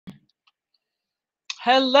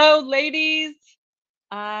Hello, ladies.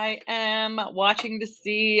 I am watching to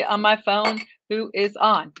see on my phone who is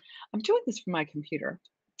on. I'm doing this from my computer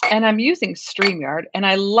and I'm using StreamYard, and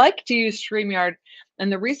I like to use StreamYard.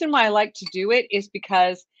 And the reason why I like to do it is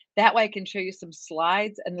because that way I can show you some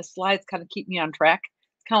slides, and the slides kind of keep me on track.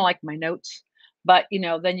 It's kind of like my notes, but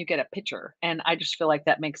then you get a picture, and I just feel like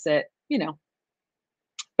that makes it,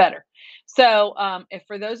 better. So, if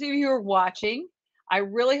for those of you who are watching, I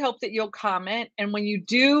really hope that you'll comment. And when you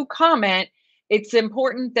do comment, it's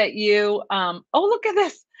important that you, oh, look at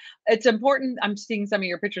this. It's important. I'm seeing some of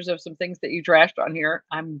your pictures of some things that you trashed on here.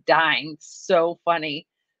 I'm dying. So funny.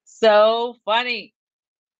 So funny.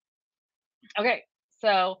 Okay.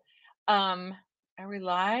 So, um, are we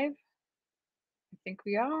live? I think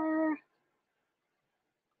we are.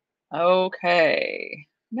 Okay.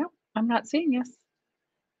 Nope, I'm not seeing us.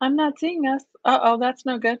 I'm not seeing us. Uh-oh, that's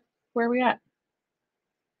no good. Where are we at?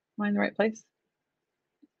 Am I in the right place?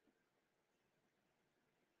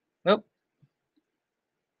 Nope.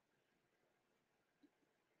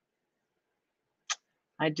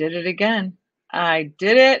 I did it again. I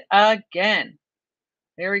did it again.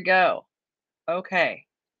 There we go. Okay.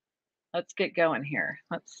 Let's get going here.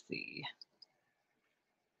 Let's see.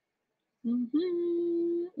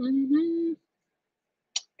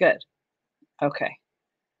 Good. Okay.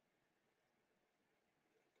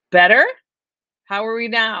 Better? How are we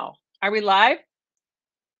now? Are we live?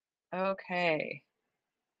 Okay.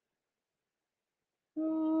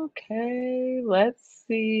 Okay. Let's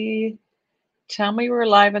see. Tell me we're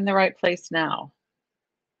live in the right place now.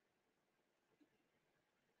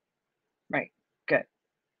 Right. Good.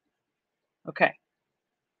 Okay.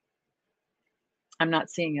 I'm not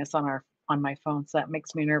seeing us on my phone, so that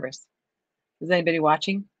makes me nervous. Is anybody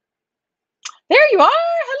watching? There you are.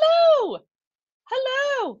 Hello.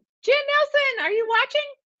 Hello. Jen Nelson, are you watching?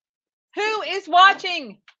 Who is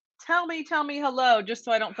watching? Tell me hello, just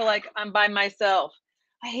so I don't feel like I'm by myself.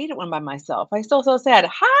 I hate it when I'm by myself. I feel so sad.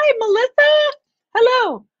 Hi, Melissa.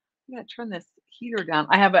 Hello. I'm gonna turn this heater down.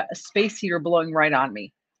 I have a space heater blowing right on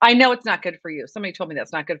me. I know it's not good for you. Somebody told me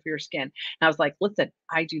that's not good for your skin. And I was like, listen,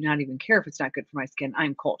 I do not even care if it's not good for my skin.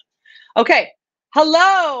 I'm cold. Okay.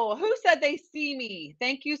 Hello. Who said they see me?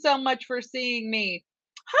 Thank you so much for seeing me.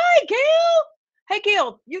 Hi, Gail. Hey,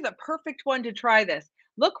 Gail, you're the perfect one to try this.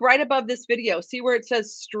 Look right above this video. See where it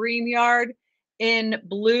says StreamYard in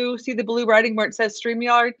blue? See the blue writing where it says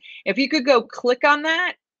StreamYard? If you could go click on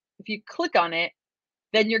that, if you click on it,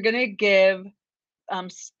 then you're going to give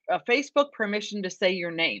Facebook permission to say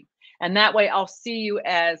your name. And that way I'll see you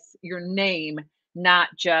as your name, not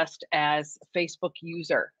just as Facebook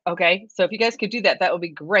user. Okay. So if you guys could do that, that would be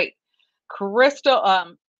great.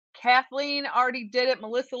 Crystal, Kathleen already did it.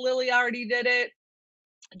 Melissa Lilly already did it.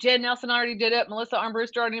 Jen Nelson already did it. Melissa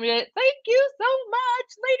Armbruster already did it. Thank you so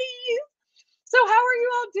much, ladies. So how are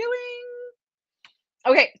you all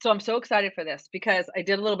doing? Okay, so I'm so excited for this because I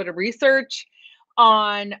did a little bit of research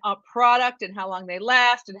on a product and how long they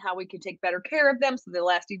last and how we can take better care of them so they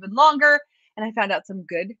last even longer. And I found out some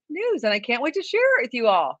good news and I can't wait to share it with you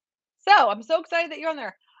all. So I'm so excited that you're on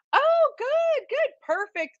there. Oh, good, good,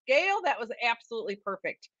 perfect. Gail, that was absolutely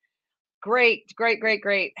perfect. Great, great, great,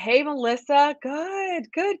 great. Hey, Melissa.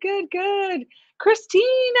 Good, good, good, good.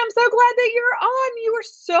 Christine, I'm so glad that you're on. You were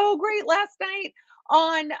so great last night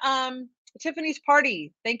on Tiffany's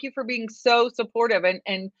party. Thank you for being so supportive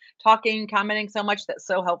and talking, commenting so much. That's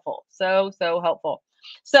so helpful. So, so helpful.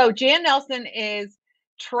 So Jan Nelson is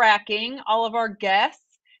tracking all of our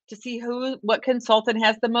guests to see what consultant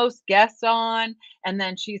has the most guests on. And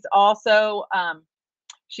then she's also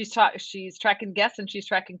she's tracking guests and she's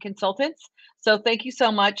tracking consultants. So thank you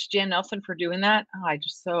so much, Jan Nelson, for doing that. Oh, I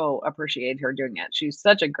just so appreciate her doing it. She's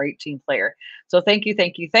such a great team player. So thank you,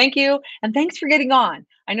 thank you, thank you. And thanks for getting on.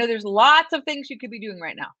 I know there's lots of things you could be doing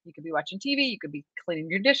right now. You could be watching TV, you could be cleaning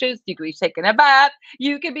your dishes, you could be taking a bath,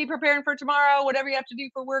 you could be preparing for tomorrow, whatever you have to do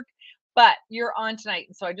for work. But you're on tonight.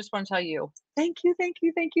 And so I just want to tell you, thank you, thank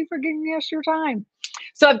you, thank you for giving us your time.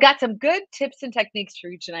 So I've got some good tips and techniques for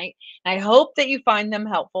you tonight. And I hope that you find them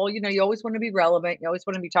helpful. You always want to be relevant. You always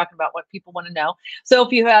want to be talking about what people want to know. So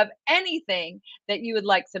if you have anything that you would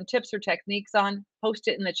like some tips or techniques on, post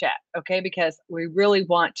it in the chat, okay? Because we really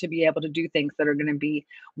want to be able to do things that are going to be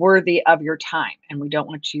worthy of your time. And we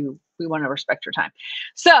want to respect your time.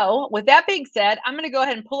 So with that being said, I'm going to go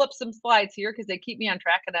ahead and pull up some slides here because they keep me on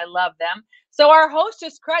track and I love them. So our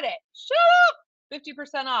hostess credit, shut up,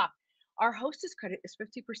 50% off. Our hostess credit is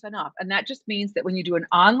 50% off. And that just means that when you do an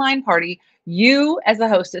online party, you as a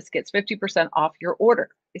hostess gets 50% off your order.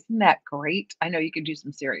 Isn't that great? I know you can do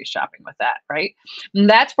some serious shopping with that, right? And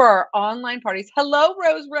that's for our online parties. Hello,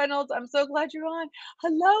 Rose Reynolds. I'm so glad you're on.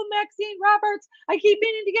 Hello, Maxine Roberts. I keep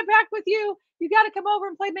meaning to get back with you. You got to come over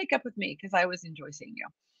and play makeup with me because I always enjoy seeing you.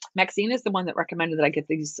 Maxine is the one that recommended that I get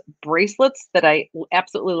these bracelets that I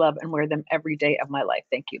absolutely love and wear them every day of my life.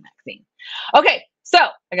 Thank you, Maxine. Okay, so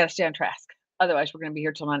I got to stay on task. Otherwise, we're going to be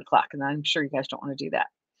here till 9 o'clock, and I'm sure you guys don't want to do that.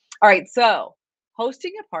 All right, so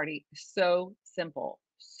hosting a party is so simple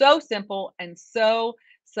and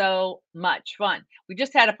so much fun. We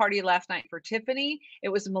just had a party last night for Tiffany. It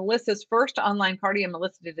was Melissa's first online party, and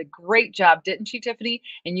Melissa did a great job, didn't she, Tiffany?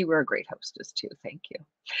 And you were a great hostess too. Thank you.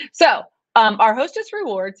 So, our hostess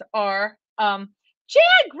rewards are Jan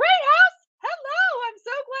Greathouse. Hello, I'm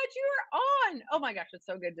so glad you are on. Oh my gosh, it's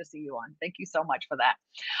so good to see you on. Thank you so much for that.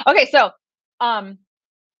 Okay, so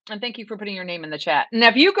and thank you for putting your name in the chat. Now,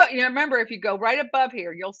 if you go, remember, if you go right above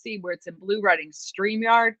here, you'll see where it's in blue writing,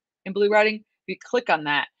 StreamYard in blue writing. If you click on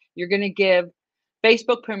that, you're going to give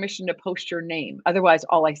Facebook permission to post your name. Otherwise,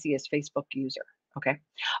 all I see is Facebook user. Okay.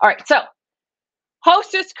 All right. So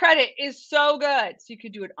hostess credit is so good. So you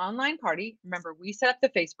could do an online party. Remember, we set up the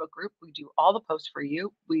Facebook group. We do all the posts for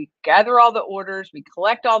you. We gather all the orders. We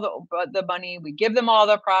collect all the money. We give them all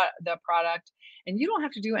the product. And you don't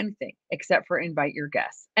have to do anything except for invite your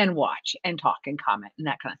guests and watch and talk and comment and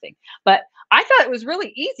that kind of thing. But I thought it was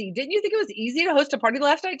really easy. Didn't you think it was easy to host a party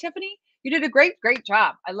last night, Tiffany? You did a great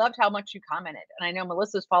job. I loved how much you commented. And I know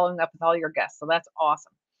Melissa's following up with all your guests. So that's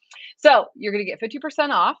awesome. So you're going to get 50%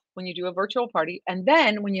 off when you do a virtual party. And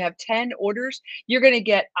then when you have 10 orders, you're going to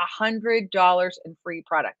get $100 in free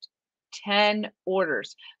product. 10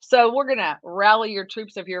 orders. So we're going to rally your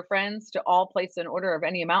troops of your friends to all place an order of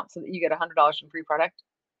any amount so that you get $100 in free product.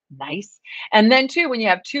 Nice. And then too, when you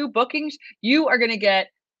have 2 bookings, you are going to get,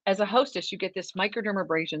 as a hostess, you get this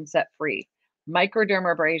microdermabrasion set free.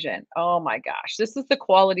 Microdermabrasion. Oh my gosh. This is the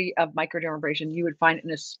quality of microdermabrasion you would find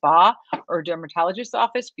in a spa or dermatologist's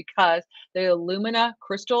office because the alumina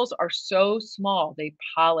crystals are so small. They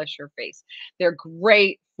polish your face. They're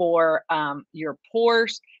great for your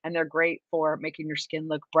pores, and they're great for making your skin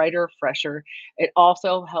look brighter, fresher. It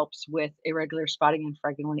also helps with irregular spotting and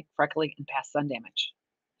freckling and past sun damage.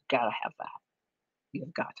 Gotta have that.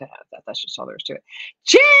 You've got to have that. That's just all there is to it.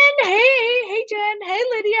 Jen, hey Jen, hey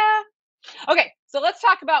Lydia. Okay, so let's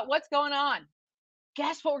talk about what's going on.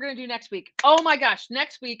 Guess what we're going to do next week? Oh my gosh,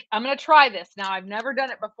 next week, I'm going to try this. Now, I've never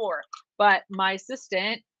done it before, but my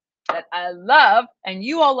assistant that I love, and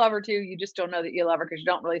you all love her too. You just don't know that you love her because you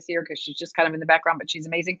don't really see her because she's just kind of in the background, but she's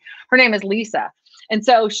amazing. Her name is Lisa. And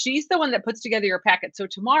so she's the one that puts together your packet. So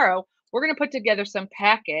tomorrow, we're going to put together some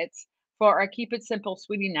packets for our Keep It Simple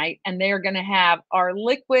Sweetie Night, and they are going to have our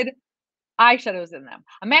liquid eyeshadows in them.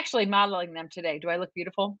 I'm actually modeling them today. Do I look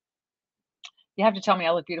beautiful? You have to tell me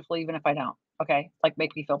I look beautiful even if I don't. Okay, like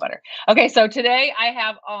make me feel better. Okay, so today I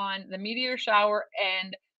have on the Meteor Shower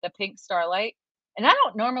and the Pink Starlight, and I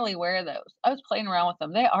don't normally wear those. I was playing around with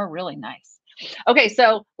them. They are really nice. Okay,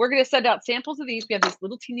 so we're going to send out samples of these. We have these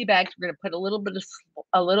little teeny bags. We're going to put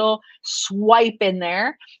a little swipe in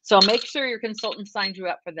there. So make sure your consultant signed you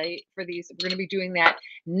up for these. We're going to be doing that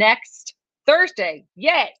next Thursday.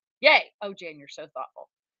 Yay! Oh, Jan, you're so thoughtful.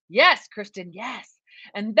 Yes, Kristen. Yes.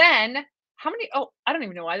 And then how many? Oh, I don't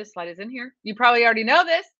even know why this slide is in here. You probably already know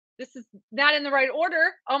this. This is not in the right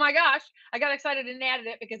order. Oh my gosh. I got excited and added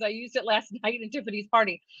it because I used it last night at Tiffany's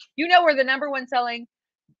party. You know, we're the #1 selling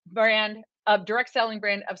direct selling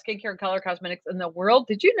brand of skincare and color cosmetics in the world.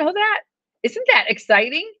 Did you know that? Isn't that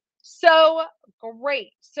exciting? So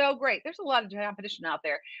great. So great. There's a lot of competition out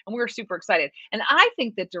there, and we're super excited. And I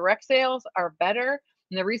think that direct sales are better.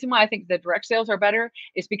 And the reason why I think the direct sales are better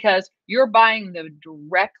is because you're buying them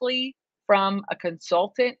directly from a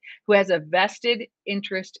consultant who has a vested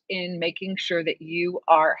interest in making sure that you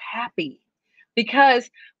are happy. Because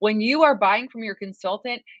when you are buying from your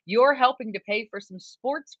consultant, you're helping to pay for some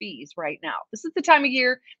sports fees right now. This is the time of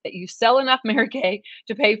year that you sell enough Mary Kay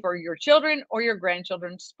to pay for your children or your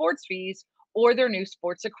grandchildren's sports fees or their new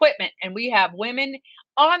sports equipment. And we have women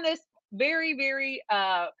on this very,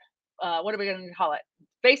 what are we going to call it?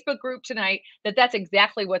 Facebook group tonight that's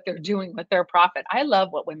exactly what they're doing with their profit. I love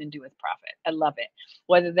what women do with profit. I love it.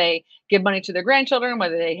 Whether they give money to their grandchildren,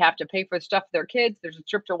 whether they have to pay for stuff for their kids. There's a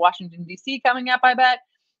trip to Washington, D.C. coming up, I bet,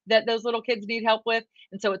 that those little kids need help with.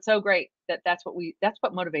 And so it's so great that's what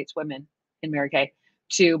motivates women in Mary Kay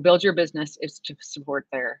to build your business, is to support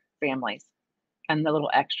their families and the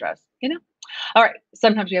little extras, All right.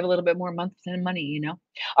 Sometimes you have a little bit more money,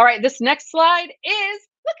 All right. This next slide is,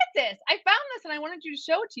 look at this. I found this and I wanted you to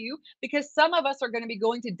show it to you because some of us are going to be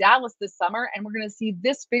going to Dallas this summer and we're going to see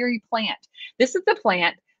this very plant. This is the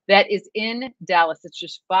plant that is in Dallas. It's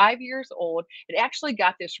just 5 years old. It actually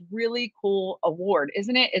got this really cool award,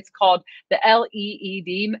 isn't it? It's called the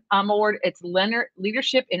LEED award. It's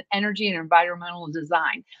Leadership in Energy and Environmental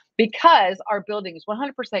Design because our building is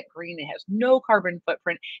 100% green. It has no carbon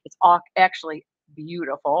footprint. It's actually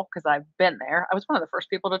beautiful because I've been there. I was one of the first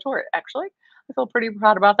people to tour it, actually. I feel pretty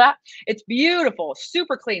proud about that. It's beautiful,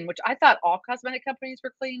 super clean, which I thought all cosmetic companies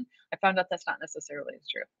were clean. I found out that's not necessarily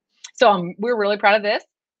true. So we're really proud of this,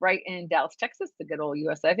 right in Dallas, Texas, the good old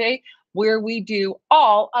USFA, where we do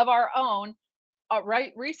all of our own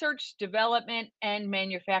right, research, development, and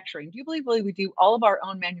manufacturing. Do you believe we do all of our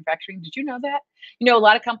own manufacturing? Did you know that? You know, a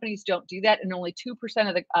lot of companies don't do that, and only 2%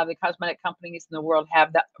 of the cosmetic companies in the world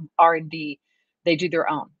have the R&D. They do their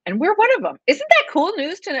own, and we're one of them. Isn't that cool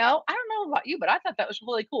news to know? I don't know about you, but I thought that was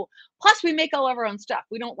really cool. Plus, we make all of our own stuff.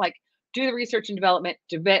 We don't like do the research and development,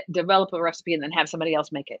 develop a recipe, and then have somebody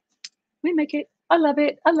else make it. We make it. I love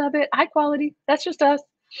it. I love it. High quality. That's just us.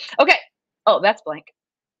 Okay. Oh, that's blank.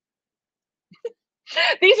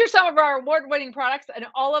 These are some of our award-winning products, and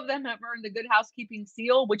all of them have earned the Good Housekeeping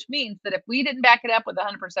seal, which means that if we didn't back it up with a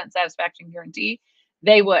 100% satisfaction guarantee,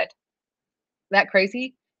 they would. That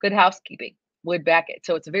crazy? Good Housekeeping would back it.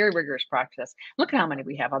 So it's a very rigorous process. Look at how many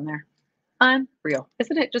we have on there. Unreal.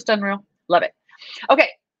 Isn't it just unreal? Love it. Okay.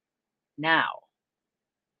 Now,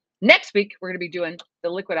 next week, we're going to be doing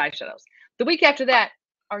the liquid eyeshadows. The week after that,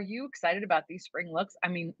 are you excited about these spring looks? I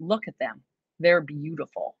mean, look at them. They're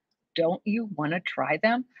beautiful. Don't you want to try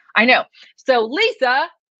them? I know. So Lisa,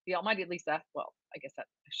 the almighty Lisa, well, I guess that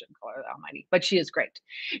I shouldn't call her the almighty, but she is great.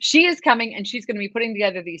 She is coming and she's going to be putting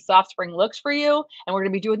together these soft spring looks for you. And we're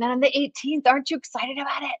going to be doing that on the 18th. Aren't you excited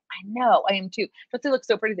about it? I know, I am too. Don't they look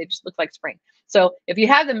so pretty? They just look like spring. So if you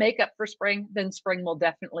have the makeup for spring, then spring will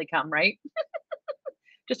definitely come, right?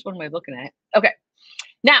 Just one way of looking at it. Okay.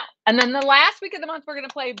 Now, and then the last week of the month, we're going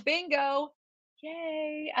to play bingo.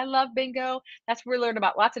 Yay. I love bingo. That's where we learn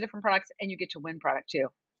about lots of different products and you get to win product too.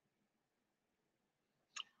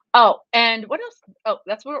 Oh, and what else? Oh,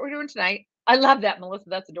 that's what we're doing tonight. I love that, Melissa.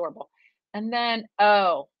 That's adorable. And then,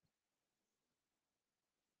 oh,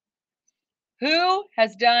 who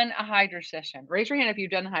has done a hydro session? Raise your hand if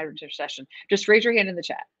you've done a hydro session. Just raise your hand in the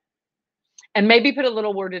chat and maybe put a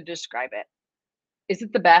little word to describe it. Is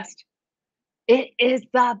it the best? It is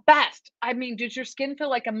the best. I mean, does your skin feel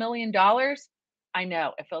like $1 million? I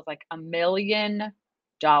know it feels like $1 million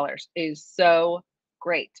is so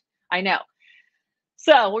great. I know.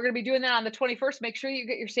 So we're going to be doing that on the 21st. Make sure you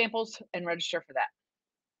get your samples and register for that.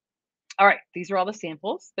 All right. These are all the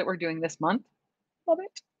samples that we're doing this month. Love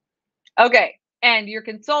it. Okay. And your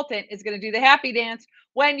consultant is going to do the happy dance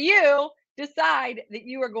when you decide that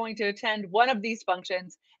you are going to attend one of these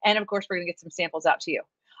functions. And of course, we're going to get some samples out to you.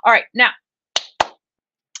 All right. Now,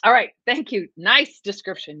 all right. Thank you. Nice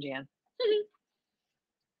description, Jan.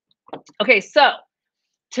 Okay. So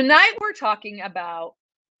tonight we're talking about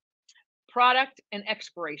product and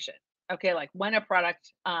expiration. Okay. Like when a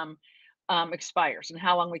product expires and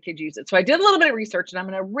how long we could use it. So I did a little bit of research and I'm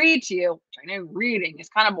going to read to you, which I know reading is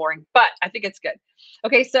kind of boring, but I think it's good.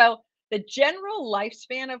 Okay. So the general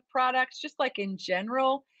lifespan of products, just like in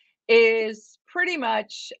general, is pretty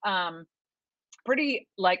much pretty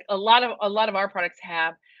like a lot of our products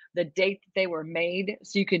have the date that they were made.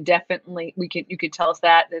 So you can definitely, you could tell us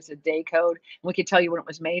that there's a day code and we could tell you when it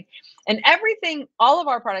was made. And everything, all of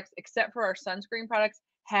our products, except for our sunscreen products,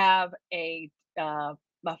 have a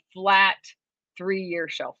flat 3-year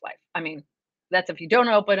shelf life. I mean, that's if you don't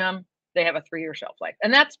open them, they have a 3-year shelf life.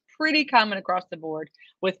 And that's pretty common across the board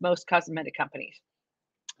with most cosmetic companies.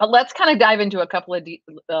 But let's kind of dive into a couple of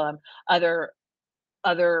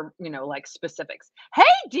other, you know, like specifics. Hey,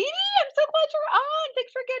 Dee Dee, I'm so glad you're on.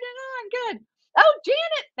 Thanks for getting on. Good. Oh,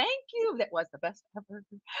 Janet, thank you. That was the best ever.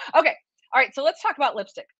 Okay. All right. So let's talk about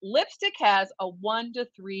lipstick. Lipstick has a 1 to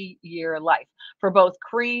 3 year life for both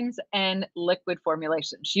creams and liquid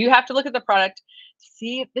formulations. You have to look at the product.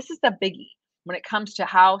 See, this is the biggie when it comes to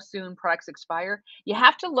how soon products expire. You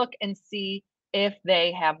have to look and see if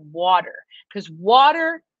they have water because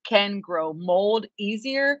water can grow mold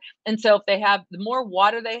easier. And so if they have, the more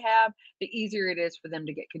water they have, the easier it is for them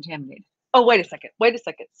to get contaminated. Oh, wait a second. Wait a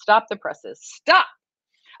second. Stop the presses. Stop.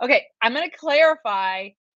 Okay. I'm going to clarify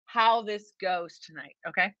how this goes tonight.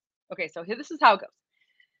 Okay. Okay. So here, this is how it goes.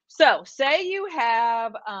 So say you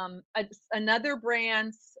have another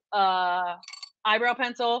brand's eyebrow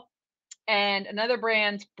pencil and another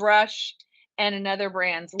brand's brush and another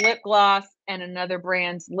brand's lip gloss and another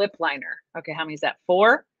brand's lip liner. Okay. How many is that?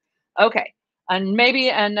 4? Okay. And maybe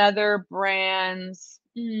another brand's,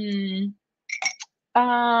 we'll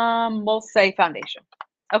say foundation.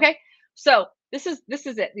 Okay? So, this is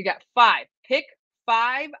it. You got 5. Pick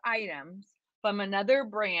 5 items from another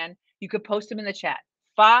brand. You could post them in the chat.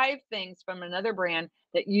 5 things from another brand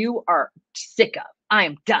that you are sick of. I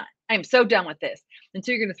am done. I am so done with this. And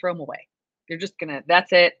so you're gonna throw them away. You're just gonna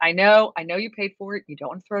that's it. I know you paid for it. You don't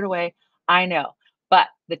want to throw it away. I know. But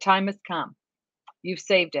the time has come. You've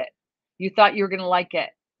saved it. You thought you were gonna like it.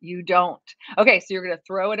 You don't. Okay, so you're gonna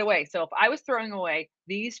throw it away. So if I was throwing away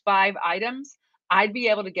these 5 items, I'd be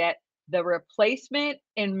able to get the replacement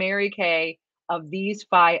in Mary Kay of these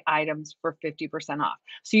 5 items for 50% off.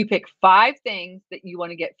 So you pick 5 things that you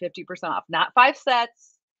wanna get 50% off, not 5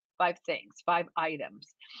 sets, 5 things, 5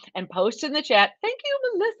 items, and post in the chat, "Thank you,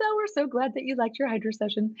 Melissa. We're so glad that you liked your Hydra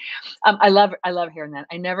session." I love hearing that.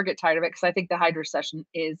 I never get tired of it because I think the Hydra session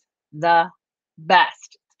is the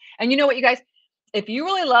best. And you know what, you guys? If you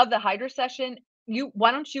really love the Hydra session, you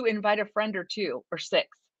why don't you invite a friend or 2 or 6?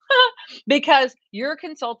 Because your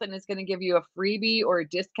consultant is gonna give you a freebie or a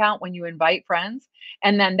discount when you invite friends,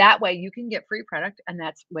 and then that way you can get free product, and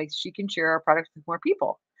that's way she can share our products with more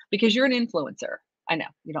people because you're an influencer. I know,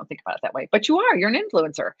 you don't think about it that way, but you are, you're an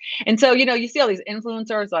influencer. And so, you see all these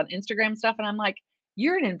influencers on Instagram stuff, and I'm like,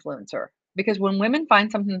 "You're an influencer," because when women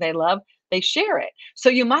find something they love, they share it. So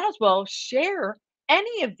you might as well share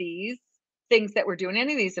any of these things that we're doing,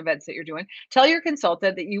 any of these events that you're doing. Tell your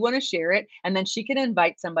consultant that you want to share it, and then she can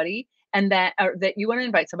invite somebody, and that or that you want to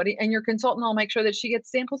invite somebody, and your consultant will make sure that she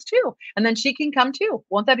gets samples too, and then she can come too.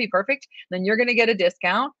 Won't that be perfect? Then you're going to get a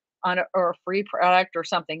discount on or a free product or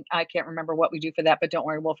something. I can't remember what we do for that, but don't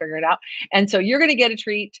worry, we'll figure it out. And so you're going to get a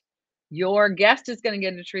treat. Your guest is going to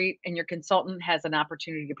get a treat, and your consultant has an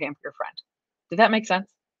opportunity to pamper your friend. Did that make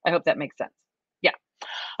sense? I hope that makes sense. Yeah.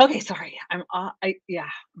 Okay, sorry. I'm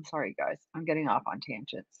sorry, guys. I'm getting off on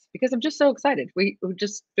tangents because I'm just so excited. We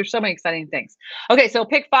just there's so many exciting things. Okay, so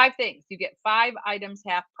pick 5 things. You get 5 items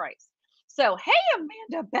half price. So, hey,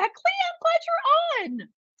 Amanda Beckley, I'm glad you're on.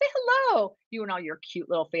 Say hello. You and all your cute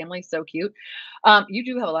little family, so cute. You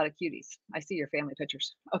do have a lot of cuties. I see your family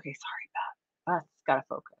pictures. Okay, sorry about that's gotta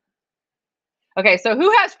focus. Okay, so who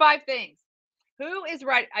has 5 things? Who is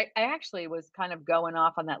right? I actually was kind of going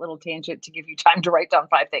off on that little tangent to give you time to write down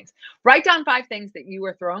 5 things. Write down 5 things that you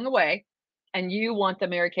are throwing away and you want the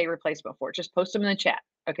Mary Kay replacement for. Just post them in the chat.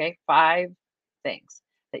 Okay. 5 things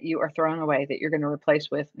that you are throwing away that you're going to replace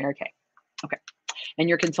with Mary Kay. Okay. And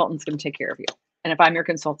your consultant's going to take care of you. And if I'm your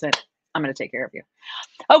consultant, I'm going to take care of you.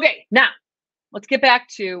 Okay. Now let's get back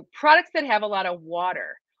to products that have a lot of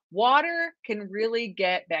water. Water can really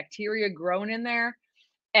get bacteria growing in there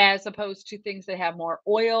as opposed to things that have more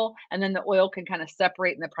oil, and then the oil can kind of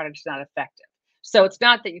separate and the product's not effective. So it's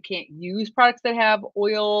not that you can't use products that have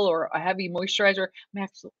oil or a heavy moisturizer.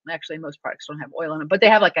 Actually, most products don't have oil in them, but they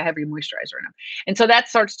have like a heavy moisturizer in them. And so that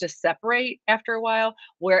starts to separate after a while,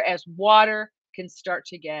 whereas water can start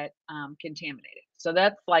to get contaminated. So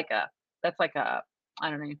that's like a I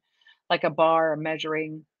don't know, like a bar, a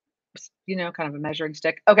measuring, kind of a measuring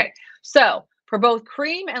stick. Okay, so for both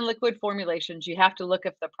cream and liquid formulations, you have to look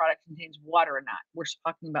if the product contains water or not. We're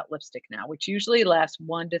talking about lipstick now, which usually lasts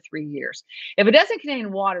 1 to 3 years. If it doesn't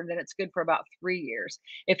contain water, then it's good for about 3 years.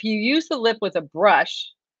 If you use the lip with a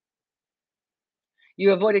brush,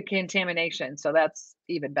 you avoided contamination, so that's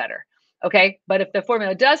even better. Okay, but if the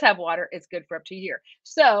formula does have water, it's good for up to a year.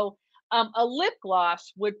 So a lip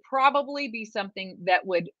gloss would probably be something that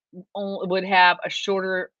would have a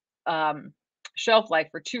shorter um, shelf life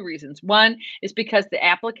for 2 reasons. One is because the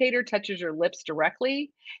applicator touches your lips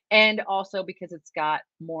directly, and also because it's got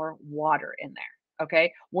more water in there.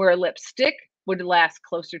 Okay, where a lipstick would last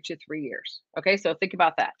closer to 3 years. Okay, so think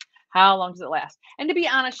about that. How long does it last? And to be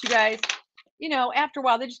honest, you guys, after a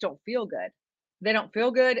while, they just don't feel good. They don't feel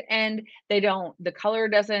good, and the color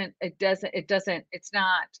it's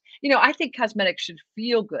not, I think cosmetics should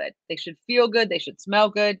feel good. They should feel good. They should smell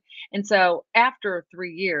good. And so after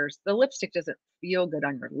 3 years, the lipstick doesn't feel good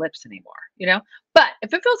on your lips anymore. But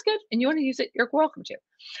if it feels good and you want to use it, you're welcome to.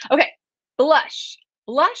 Okay. Blush.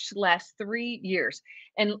 Blush lasts 3 years.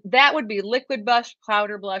 And that would be liquid blush,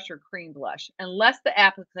 powder blush, or cream blush, unless the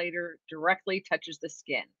applicator directly touches the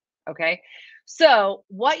skin. Okay. So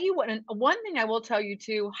what you want, and one thing I will tell you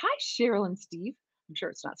too. Hi, Cheryl and Steve. I'm sure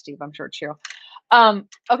it's not Steve. I'm sure it's Cheryl.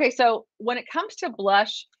 Okay. So when it comes to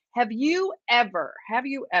blush, have you ever had,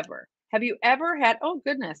 oh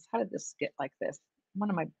goodness, how did this get like this?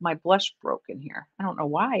 One of my blush broke in here. I don't know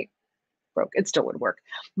why it broke. It still would work.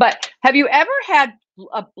 But have you ever had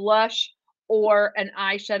a blush or an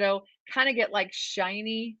eyeshadow kind of get like a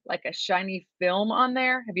shiny film on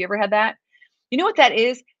there? Have you ever had that? You know what that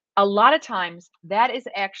is? A lot of times, that is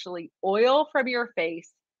actually oil from your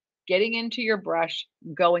face getting into your brush,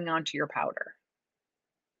 going onto your powder.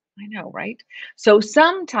 I know, right? So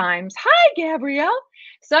sometimes, hi, Gabrielle.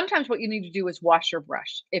 Sometimes what you need to do is wash your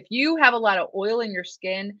brush. If you have a lot of oil in your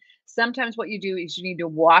skin, sometimes what you do is you need to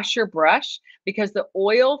wash your brush because the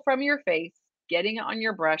oil from your face getting on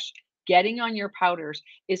your brush, getting on your powders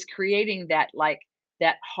is creating that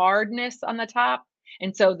that hardness on the top.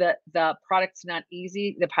 And so the product's not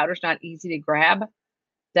easy, the powder's not easy to grab.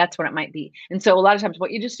 That's what it might be. And so a lot of times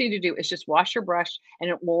what you just need to do is just wash your brush and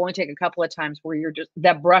it will only take a couple of times where you're just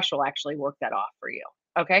that brush will actually work that off for you.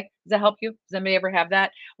 Okay? Does that help you? Does anybody ever have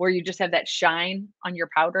that where you just have that shine on your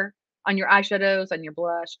powder, on your eyeshadows, on your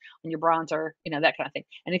blush, on your bronzer, that kind of thing.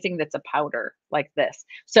 Anything that's a powder like this.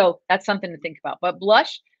 So that's something to think about. But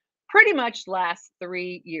blush pretty much lasts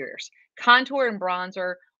 3 years. Contour and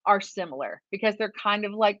bronzer are similar because they're kind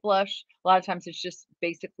of like blush. A lot of times it's just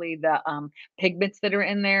basically the pigments that are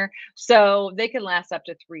in there. So they can last up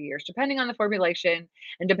to 3 years, depending on the formulation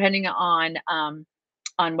and depending on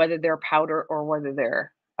whether they're powder or whether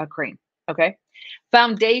they're a cream. Okay.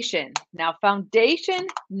 Foundation. Now, foundation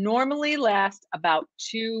normally lasts about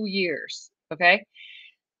 2 years. Okay.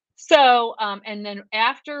 So, and then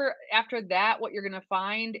after that, what you're gonna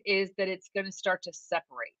find is that it's gonna start to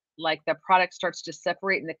separate. Like the product starts to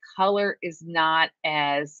separate, and the color is not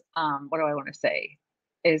as what do I want to say?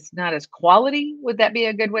 Is not as quality. Would that be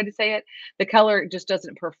a good way to say it? The color just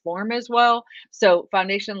doesn't perform as well. So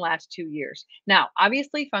foundation lasts 2 years. Now,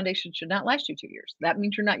 obviously, foundation should not last you 2 years. That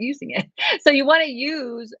means you're not using it. So you want to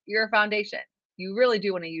use your foundation. You really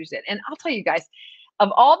do want to use it. And I'll tell you guys,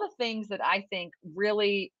 of all the things that I think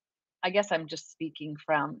really I guess I'm just speaking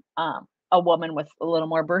from, a woman with a little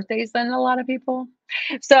more birthdays than a lot of people.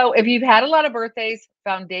 So, if you've had a lot of birthdays,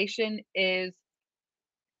 foundation is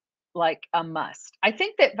like a must. I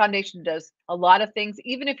think that foundation does a lot of things,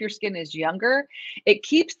 even if your skin is younger, it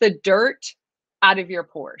keeps the dirt out of your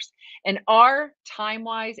pores. And our time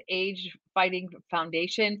wise, age fighting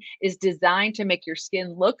foundation is designed to make your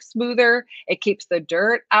skin look smoother. It keeps the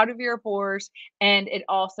dirt out of your pores, and it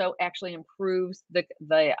also actually improves the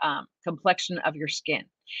complexion of your skin.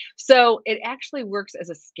 So it actually works as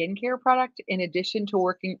a skincare product in addition to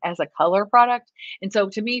working as a color product. And so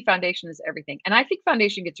to me, foundation is everything. And I think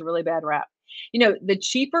foundation gets a really bad rap. The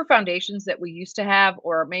cheaper foundations that we used to have,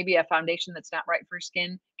 or maybe a foundation that's not right for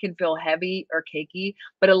skin, can feel heavy or cakey.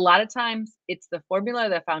 But a lot of times it's the formula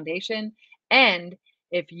of the foundation. And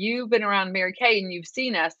if you've been around Mary Kay and you've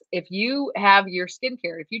seen us, if you have your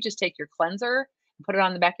skincare, if you just take your cleanser and put it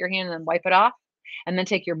on the back of your hand and then wipe it off, and then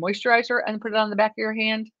take your moisturizer and put it on the back of your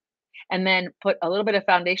hand, and then put a little bit of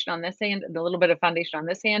foundation on this hand and a little bit of foundation on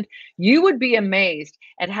this hand, you would be amazed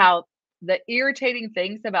at how the irritating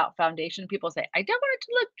things about foundation people say, I don't want it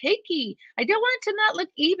to look cakey. I don't want it to not look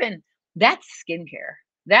even. That's skincare.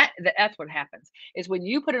 That's what happens is when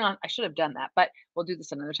you put it on. I should have done that, but we'll do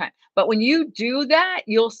this another time. But when you do that,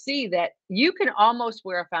 you'll see that you can almost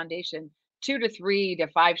wear a foundation 2 to 3 to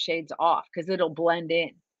 5 shades off because it'll blend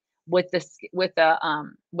in with the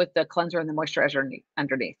cleanser and the moisturizer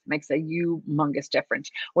underneath. Makes a humongous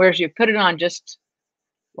difference. Whereas you put it on just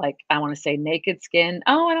like I want to say naked skin.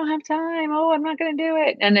 Oh, I don't have time. Oh, I'm not going to do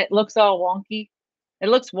it, and it looks all wonky. It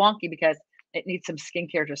looks wonky because it needs some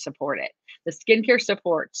skincare to support it. The skincare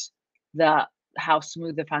supports the how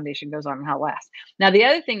smooth the foundation goes on and how it lasts. Now, the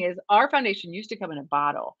other thing is our foundation used to come in a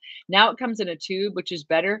bottle. Now it comes in a tube, which is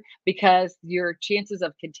better because your chances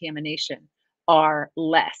of contamination are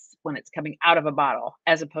less when it's coming out of a bottle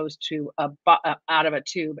as opposed to out of a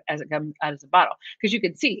tube as it comes out as a bottle. Because you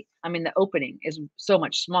can see, I mean, the opening is so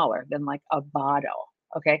much smaller than like a bottle.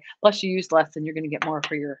 Okay. Plus, you use less and you're going to get more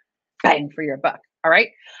for your bang for your buck. All right.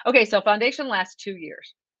 Okay. So, foundation lasts 2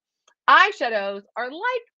 years. Eyeshadows are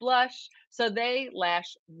like blush, so they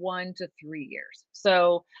last 1 to 3 years.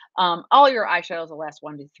 So all your eyeshadows will last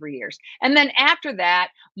 1 to 3 years. And then after that,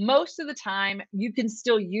 most of the time you can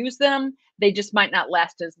still use them. They just might not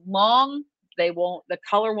last as long. The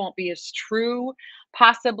color won't be as true,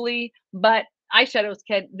 possibly, but eyeshadows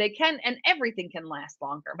can, and everything can last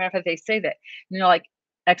longer. Matter of fact, they say that, like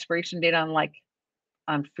expiration date on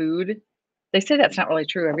food. They say that's not really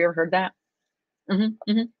true. Have you ever heard that? Hmm.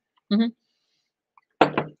 Hmm. Hmm.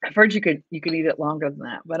 I've heard you could eat it longer than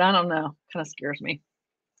that, but I don't know. Kind of scares me.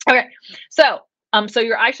 Okay. So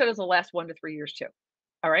your eyeshadows will last 1 to 3 years too.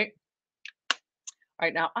 All right. All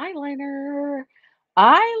right. Now eyeliner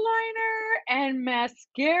and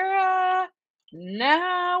mascara.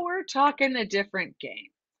 Now we're talking a different game.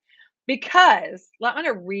 Because I'm going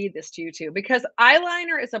to read this to you too, because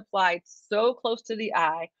eyeliner is applied so close to the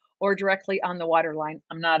eye, or directly on the water line.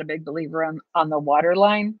 I'm not a big believer on the water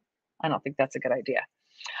line. I don't think that's a good idea.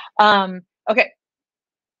 Okay.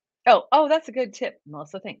 Oh, that's a good tip,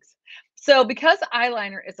 Melissa. Thanks. So, because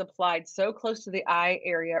eyeliner is applied so close to the eye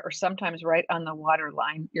area or sometimes right on the water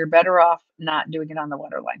line, you're better off not doing it on the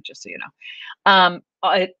water line, just so you know.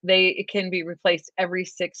 It can be replaced every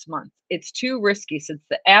 6 months. It's too risky since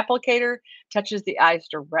the applicator touches the eyes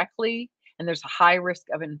directly and there's a high risk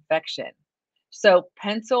of infection. So,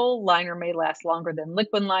 pencil liner may last longer than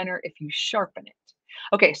liquid liner if you sharpen it.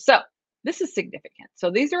 Okay, so this is significant.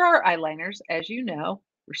 So, these are our eyeliners, as you know.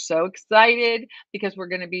 We're so excited because we're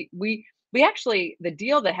going to be, we actually, the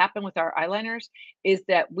deal that happened with our eyeliners is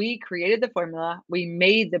that we created the formula, we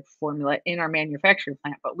made the formula in our manufacturing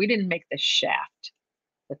plant, but we didn't make the shaft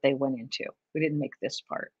that they went into. We didn't make this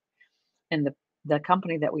part. And the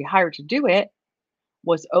company that we hired to do it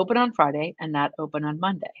was open on Friday and not open on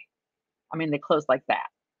Monday. I mean, they closed like that.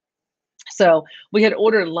 So we had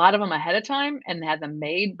ordered a lot of them ahead of time and had them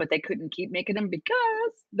made, but they couldn't keep making them because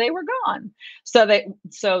they were gone.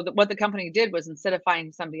 What the company did was instead of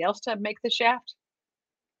finding somebody else to make the shaft,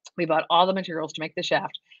 we bought all the materials to make the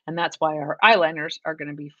shaft, and that's why our eyeliners are going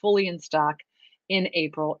to be fully in stock in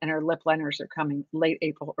April, and our lip liners are coming late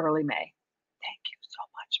April, early May. Thank you so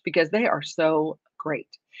much because they are so great.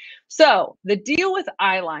 So the deal with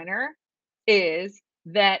eyeliner is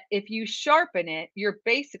that if you sharpen it, you're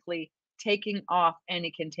basically taking off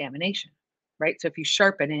any contamination, right? So if you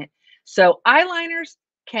sharpen it, so eyeliners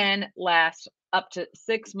can last up to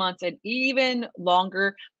 6 months and even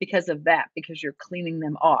longer because of that, because you're cleaning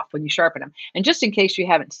them off when you sharpen them. And just in case you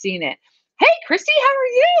haven't seen it, hey, Christy, how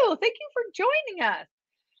are you? Thank you for joining us.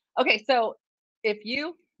 Okay, so if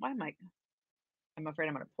you, why am I, I'm afraid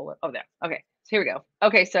I'm going to pull it. Oh, there. Okay, so here we go.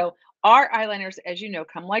 Okay, so our eyeliners, as you know,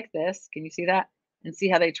 come like this. Can you see that? And see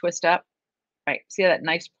how they twist up? Right. See that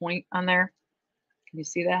nice point on there? Can you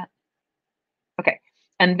see that? Okay.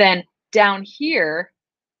 And then down here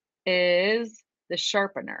is the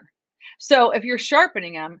sharpener. So if you're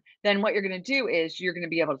sharpening them, then what you're going to do is you're going to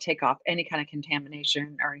be able to take off any kind of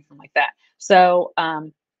contamination or anything like that. So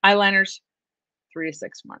eyeliners, 3 to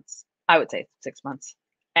 6 months. I would say 6 months,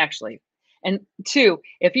 actually. And two,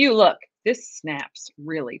 if you look, this snaps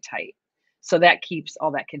really tight. So that keeps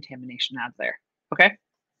all that contamination out of there. Okay.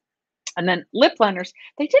 And then lip liners,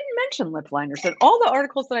 they didn't mention lip liners in all the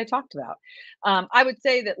articles that I talked about. I would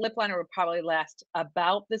say that lip liner would probably last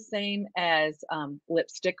about the same as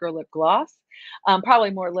lipstick or lip gloss, probably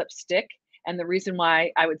more lipstick. And the reason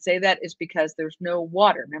why I would say that is because there's no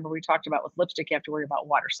water. Remember, we talked about with lipstick, you have to worry about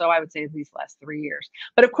water. So I would say these last 3 years.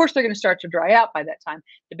 But of course, they're going to start to dry out by that time,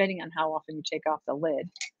 depending on how often you take off the lid.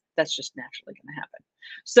 That's just naturally going to happen.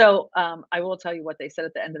 So I will tell you what they said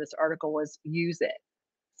at the end of this article was use it.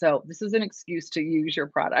 So this is an excuse to use your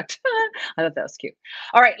product. I thought that was cute.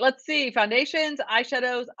 All right, let's see. Foundations,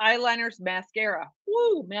 eyeshadows, eyeliners, mascara.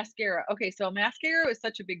 Woo, mascara. Okay, so mascara is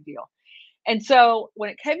such a big deal. And so when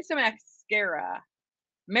it comes to mascara,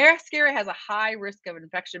 mascara has a high risk of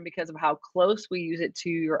infection because of how close we use it to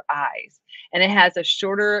your eyes. And it has a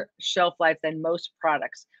shorter shelf life than most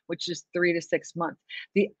products, which is 3 to 6 months.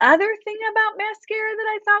 The other thing about mascara that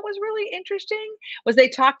I thought was really interesting was they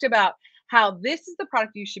talked about how this is the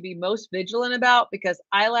product you should be most vigilant about because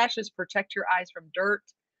eyelashes protect your eyes from dirt,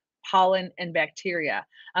 pollen, and bacteria.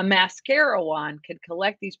 A mascara wand can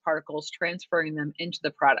collect these particles, transferring them into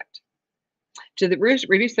the product. To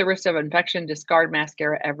reduce the risk of infection, discard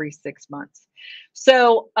mascara every 6 months.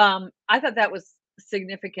 So I thought that was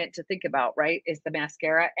significant to think about, right? Is the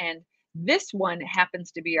mascara. And this one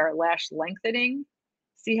happens to be our lash lengthening.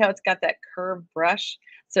 See how it's got that curved brush?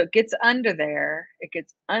 So it gets under there, it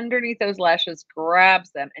gets underneath those lashes,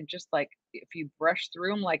 grabs them, and just like if you brush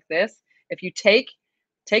through them like this, if you take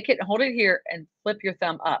it, hold it here, and flip your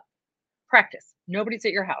thumb up. Practice. Nobody's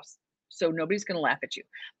at your house, so nobody's going to laugh at you.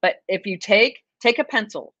 But if you take a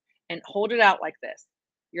pencil and hold it out like this,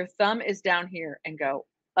 your thumb is down here and go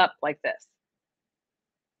up like this.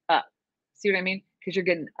 Up. See what I mean? Because you're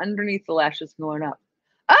getting underneath the lashes going up.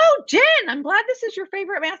 Oh, Jen, I'm glad this is your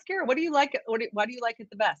favorite mascara. What do you like? Why do you like it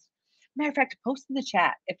the best? Matter of fact, post in the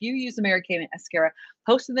chat. If you use the Mary Kay mascara,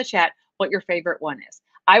 post in the chat what your favorite one is.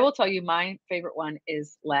 I will tell you my favorite one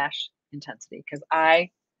is Lash Intensity because I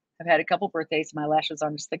have had a couple birthdays. My lashes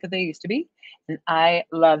aren't as thick as they used to be, and I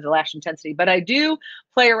love the Lash Intensity. But I do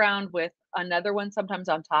play around with another one sometimes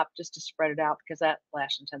on top just to spread it out because that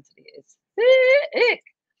Lash Intensity is thick.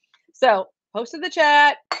 So post in the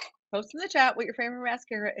chat. Post in the chat what your favorite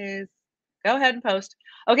mascara is. Go ahead and post.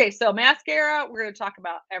 Okay, so mascara, we're going to talk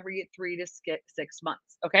about every 3 to 6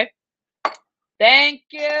 months. Okay. Thank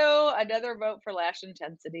you. Another vote for lash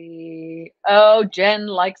intensity. Oh, Jen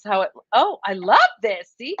likes how it. Oh, I love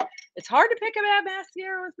this. See, it's hard to pick a bad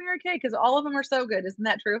mascara with Mary Kay because all of them are so good. Isn't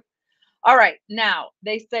that true? All right. Now,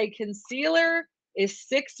 they say concealer is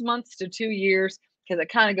 6 months to 2 years because it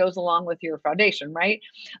kind of goes along with your foundation, right?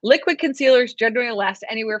 Liquid concealers generally last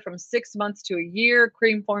anywhere from 6 months to a year,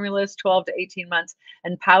 cream formulas 12 to 18 months,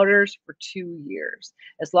 and powders for 2 years,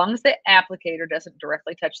 as long as the applicator doesn't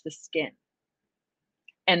directly touch the skin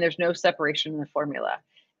and there's no separation in the formula.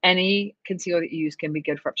 Any concealer that you use can be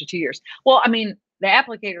good for up to 2 years. Well, I mean, the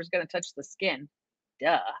applicator is going to touch the skin,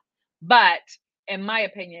 duh. But in my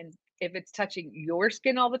opinion, if it's touching your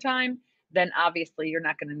skin all the time, then obviously you're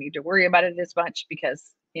not going to need to worry about it as much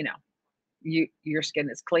because your skin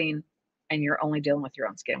is clean and you're only dealing with your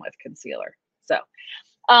own skin with concealer. So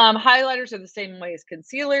highlighters are the same way as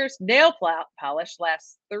concealers. Nail polish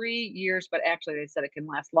lasts 3 years, but actually they said it can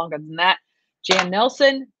last longer than that. Jan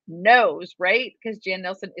Nelson knows, right? Because Jan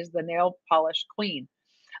Nelson is the nail polish queen.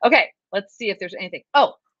 Okay, let's see if there's anything.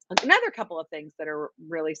 Oh, another couple of things that are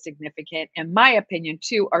really significant, in my opinion,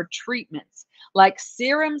 too, are treatments like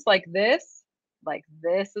serums like this. Like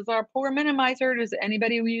this is our pore minimizer. Does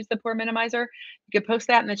anybody use the pore minimizer? You could post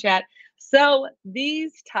that in the chat. So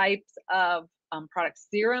these types of products,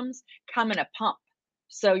 serums, come in a pump.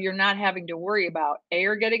 So you're not having to worry about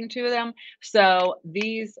air getting to them. So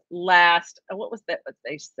these last, what was that what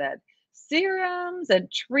they said? Serums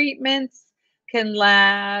and treatments can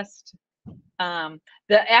last. The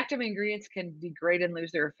active ingredients can degrade and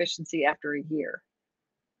lose their efficiency after a year.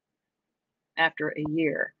 After a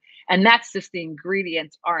year. And that's just the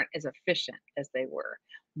ingredients aren't as efficient as they were,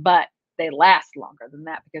 but they last longer than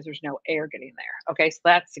that because there's no air getting there. Okay, so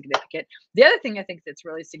that's significant. The other thing I think that's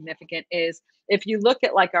really significant is if you look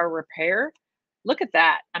at like our repair, look at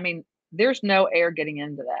that. I mean, there's no air getting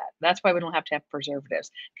into that. That's why we don't have to have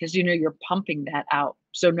preservatives because you're pumping that out.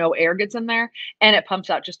 So no air gets in there and it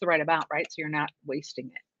pumps out just the right amount, right? So you're not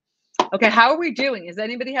wasting it. Okay, how are we doing? Is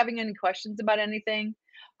anybody having any questions about anything?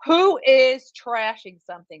 Who is trashing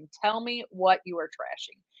something? Tell me what you are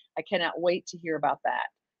trashing. I cannot wait to hear about that.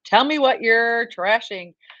 Tell me what you're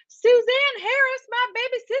trashing. Suzanne Harris, my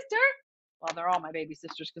baby sister. Well, they're all my baby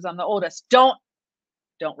sisters because I'm the oldest. Don't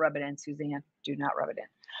rub it in, Suzanne. Do not rub it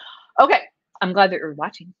in. Okay, I'm glad that you're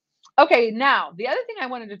watching. Okay, now the other thing I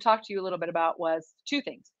wanted to talk to you a little bit about was two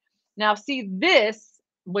things. Now, see this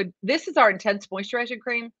is our intense moisturizing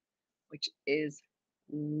cream, which is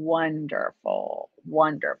wonderful,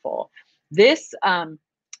 wonderful. This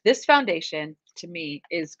foundation to me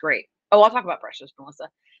is great. Oh, I'll talk about brushes, Melissa.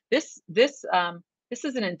 This is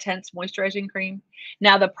an intense moisturizing cream.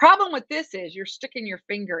 Now the problem with this is you're sticking your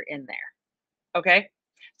finger in there. Okay,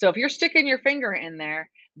 so if you're sticking your finger in there,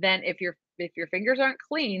 then if your fingers aren't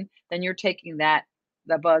clean, then you're taking the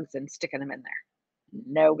bugs and sticking them in there.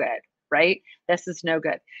 No good, right? This is no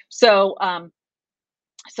good. So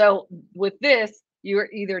with this, you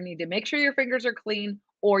either need to make sure your fingers are clean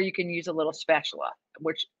or you can use a little spatula,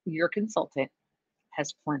 which your consultant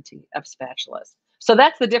has plenty of spatulas. So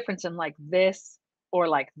that's the difference in like this or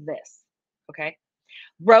like this. Okay.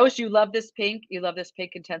 Rose, you love this pink. You love this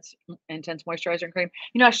pink intense moisturizer cream.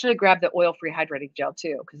 I should have grabbed the oil-free hydrating gel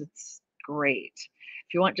too because it's great.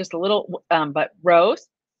 If you want just a little, but Rose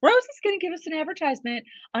is going to give us an advertisement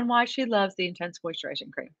on why she loves the intense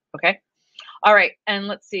moisturizing cream. Okay. All right, and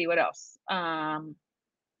let's see what else.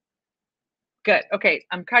 Good. Okay,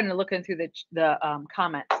 I'm kind of looking through the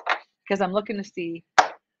comments because I'm looking to see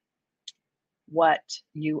what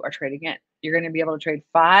you are trading in. You're going to be able to trade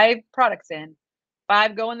 5 products in,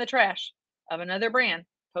 5 go in the trash of another brand.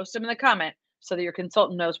 Post them in the comment so that your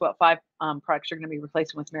consultant knows what 5 products you're going to be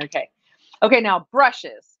replacing with Mary Kay. Okay, now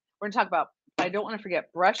brushes. We're going to talk about. I don't want to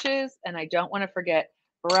forget brushes, and I don't want to forget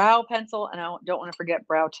brow pencil, and I don't want to forget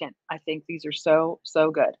brow tint. I think these are so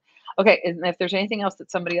good. Okay, and if there's anything else that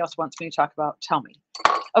somebody else wants me to talk about, tell me.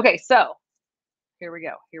 Okay, so here we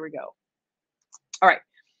go. All right.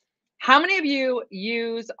 How many of you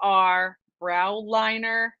use our brow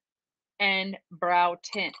liner and brow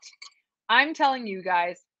tint? I'm telling you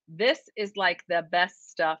guys, this is like the best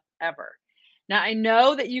stuff ever. Now, I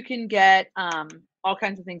know that you can get all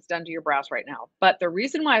kinds of things done to your brows right now, but the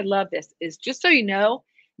reason why I love this is just so you know,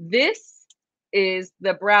 this is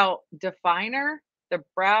the brow definer,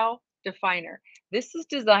 This is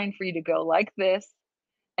designed for you to go like this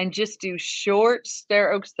and just do short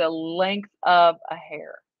strokes the length of a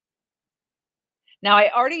hair. Now,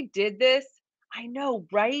 I already did this. I know,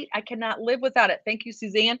 right? I cannot live without it. Thank you,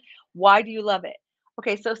 Suzanne. Why do you love it?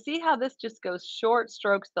 Okay, so see how this just goes short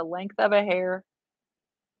strokes the length of a hair?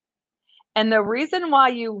 And the reason why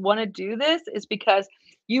you wanna do this is because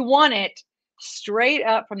you want it straight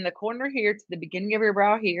up from the corner here to the beginning of your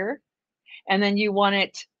brow here, and then you want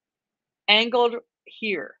it angled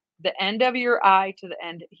here, the end of your eye to the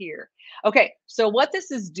end here. Okay, so what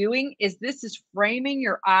this is doing is this is framing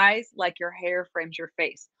your eyes like your hair frames your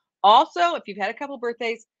face. Also, if you've had a couple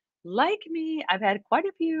birthdays, like me, I've had quite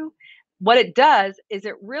a few. What it does is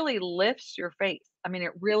it really lifts your face. I mean,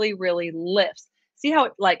 it really, really lifts. See how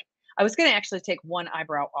it like I was gonna actually take one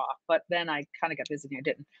eyebrow off, but then I kind of got busy and I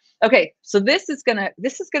didn't. Okay, so this is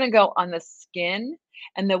gonna go on the skin,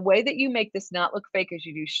 and the way that you make this not look fake is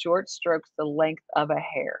you do short strokes the length of a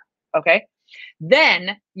hair. Okay.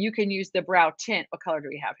 Then you can use the brow tint. What color do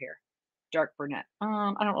we have here? Dark brunette.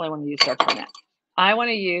 I don't really want to use dark brunette. I want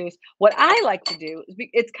to use what I like to do.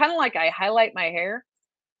 It's kind of like I highlight my hair.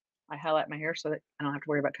 I highlight my hair so that I don't have to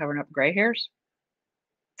worry about covering up gray hairs.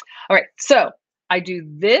 All right. So I do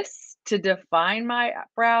this to define my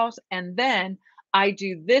brows, and then I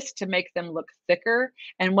do this to make them look thicker.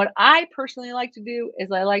 And what I personally like to do is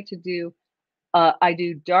I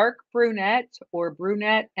do dark brunette or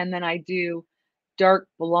brunette, and then I do dark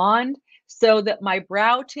blonde so that my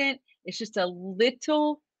brow tint is just a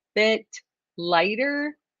little bit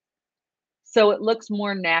lighter so it looks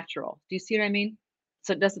more natural. Do you see what I mean?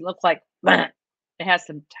 So it doesn't look like bleh. It has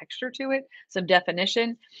some texture to it, some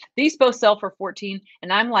definition. These both sell for 14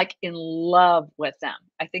 and I'm like in love with them.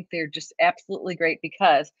 I think they're just absolutely great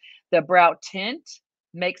because the brow tint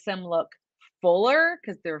makes them look fuller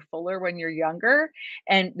because they're fuller when you're younger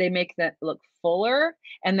and they make them look fuller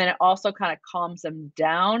and then it also kind of calms them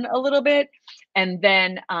down a little bit and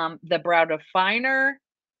then the brow definer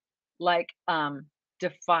like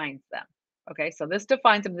defines them. Okay, so this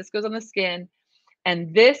defines them. This goes on the skin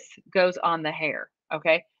and this goes on the hair.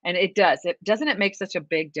 Okay, and it does. It doesn't it make such a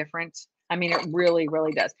big difference? I mean, it really,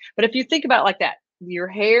 really does. But if you think about it like that, your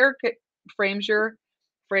hair frames your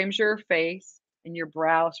face, and your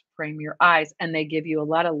brows frame your eyes, and they give you a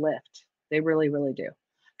lot of lift. They really, really do,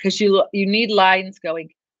 because you need lines going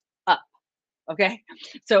up. Okay,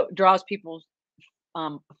 so it draws people's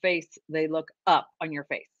face. They look up on your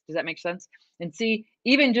face. Does that make sense? And see,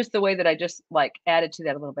 even just the way that I just like added to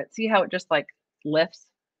that a little bit. See how it just like lifts?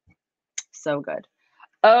 So good.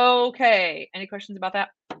 Okay. Any questions about that?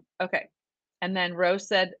 Okay. And then Rose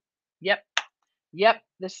said, "Yep, yep.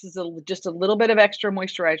 This is just a little bit of extra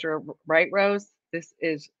moisturizer, right, Rose? This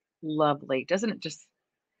is lovely. Doesn't it just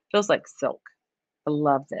feels like silk? I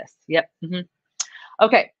love this. Yep.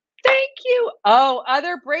 Okay. Thank you. Oh,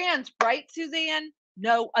 other brands, right, Suzanne?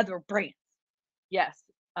 No other brands. Yes.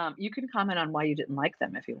 You can comment on why you didn't like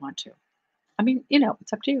them if you want to. I mean,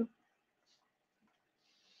 it's up to you.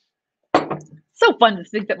 So fun to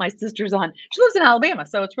think that my sister's on. She lives in Alabama,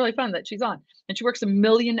 so it's really fun that she's on. And she works a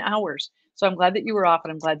million hours. So I'm glad that you were off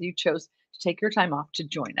and I'm glad that you chose to take your time off to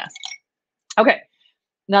join us. Okay.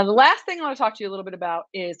 Now, the last thing I want to talk to you a little bit about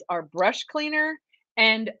is our brush cleaner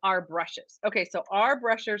and our brushes. Okay, so our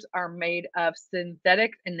brushes are made of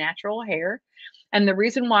synthetic and natural hair. And the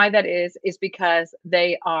reason why that is because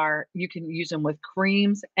you can use them with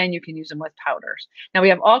creams and you can use them with powders. Now, we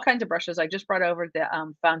have all kinds of brushes. I just brought over the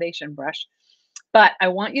foundation brush, but I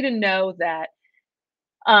want you to know that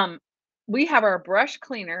um, we have our brush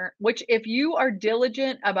cleaner, which if you are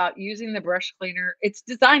diligent about using the brush cleaner, it's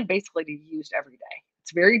designed basically to be used every day.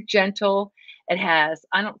 It's very gentle. I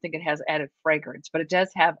don't think it has added fragrance, but it does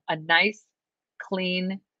have a nice,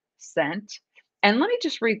 clean scent. And let me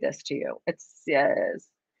just read this to you. It says,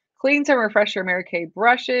 cleans and refresh your Mary Kay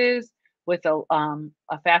brushes with a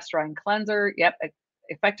fast drying cleanser. Yep, it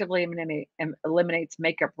effectively eliminates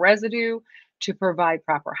makeup residue to provide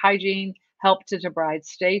proper hygiene, help to provide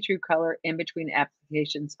stay true color in between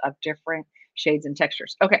applications of different shades and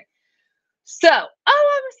textures. Okay, so, I'm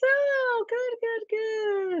so good, good,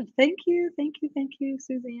 good. Thank you,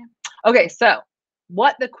 Suzanne. Okay, so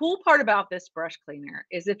what the cool part about this brush cleaner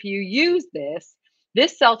is if you use this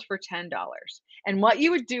sells for $10. And what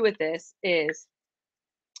you would do with this is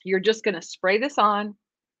you're just going to spray this on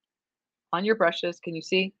your brushes. Can you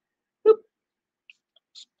see? Boop.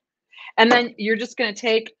 And then you're just going to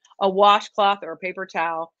take a washcloth or a paper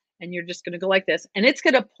towel and you're just going to go like this and it's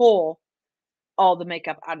going to pull all the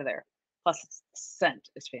makeup out of there. Plus, its scent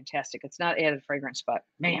is fantastic. It's not added fragrance, but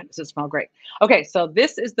man, does it smell great. Okay, so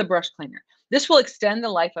this is the brush cleaner. This will extend the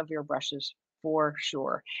life of your brushes for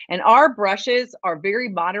sure. And our brushes are very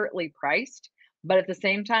moderately priced, but at the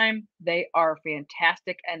same time, they are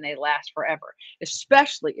fantastic and they last forever,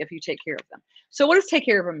 especially if you take care of them. So what does take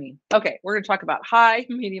care of them mean? Okay, we're going to talk about high,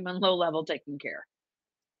 medium, and low level taking care.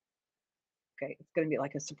 Okay, it's going to be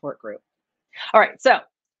like a support group. All right, so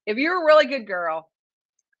if you're a really good girl,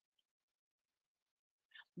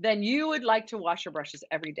 then you would like to wash your brushes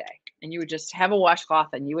every day. And you would just have a washcloth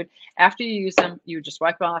and you would, after you use them, you would just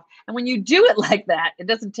wipe them off. And when you do it like that, it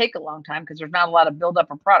doesn't take a long time because there's not a lot of buildup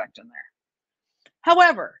of product in there.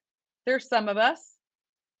 However, there's some of us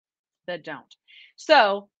that don't.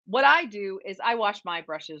 So what I do is I wash my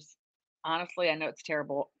brushes. Honestly, I know it's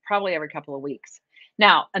terrible, probably every couple of weeks.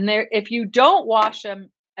 Now, and there, if you don't wash them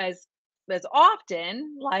as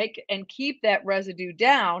often, like, and keep that residue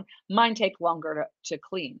down, mine take longer to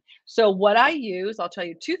clean. So what I use, I'll tell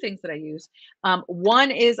you two things that I use. One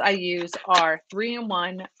is I use our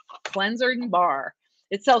 3-in-1 cleansing bar.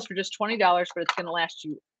 It sells for just $20, but it's going to last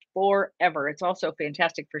you forever. It's also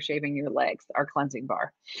fantastic for shaving your legs, our cleansing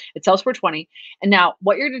bar. It sells for 20. And now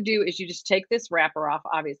what you're going to do is you just take this wrapper off,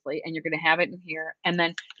 obviously, and you're going to have it in here. And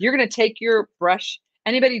then you're going to take your brush.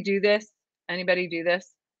 Anybody do this? Anybody do this?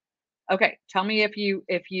 Okay, tell me if you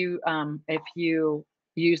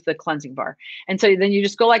use the cleansing bar. And so then you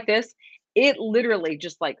just go like this. It literally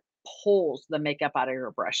just like pulls the makeup out of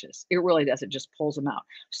your brushes. It really does. It just pulls them out.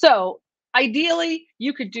 So ideally,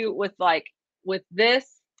 you could do it with this,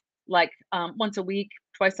 like once a week,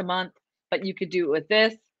 twice a month, but you could do it with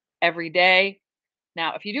this every day.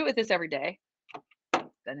 Now, if you do it with this every day,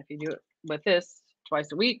 then if you do it with this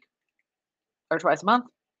twice a week or twice a month,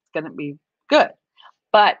 it's going to be good.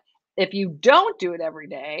 But if you don't do it every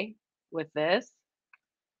day with this,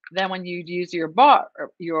 then when you use your bar,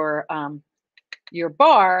 you're going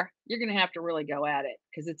to have to really go at it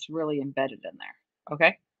because it's really embedded in there.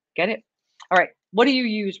 Okay, get it? All right. What do you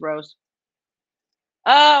use, Rose?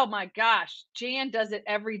 Oh my gosh, Jan does it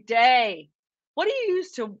every day. What do you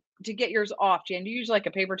use to get yours off, Jan? Do you use like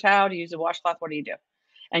a paper towel? Do you use a washcloth? What do you do?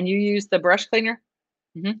 And you use the brush cleaner?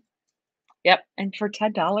 Mm-hmm. Yep. And for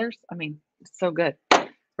 $10, I mean, it's so good,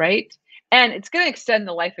 right? And it's going to extend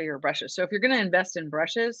the life of your brushes. So if you're going to invest in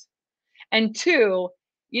brushes, and two,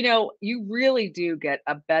 you really do get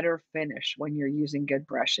a better finish when you're using good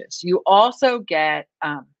brushes. You also get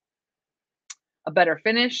a better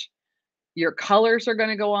finish. Your colors are going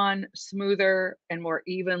to go on smoother and more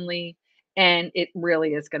evenly, and it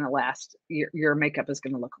really is going to last. Your makeup is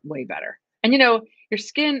going to look way better. And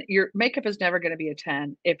your makeup is never going to be a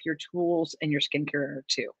 10 if your tools and your skincare are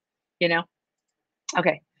 2,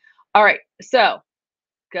 Okay. All right. So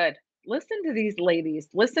good. Listen to these ladies.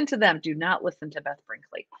 Listen to them. Do not listen to Beth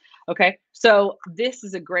Brinkley. Okay. So this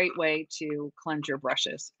is a great way to cleanse your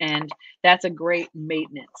brushes, and that's a great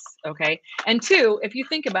maintenance. Okay. And two, if you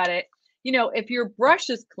think about it, if your brush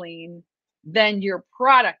is clean, then your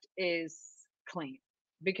product is clean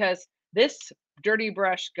because this dirty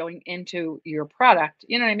brush going into your product,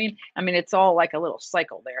 you know what I mean? I mean, it's all like a little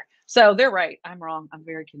cycle there. So they're right. I'm wrong. I'm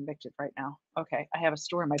very convicted right now. Okay. I have a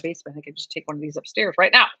store in my basement. I could just take one of these upstairs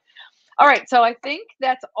right now. All right. So I think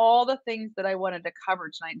that's all the things that I wanted to cover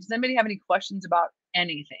tonight. Does anybody have any questions about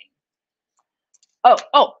anything?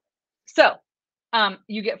 So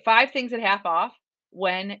you get 5 things at half off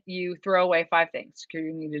when you throw away 5 things.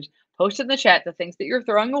 You need to post in the chat the things that you're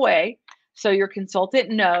throwing away so your consultant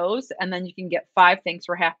knows, and then you can get 5 things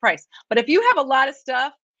for half price. But if you have a lot of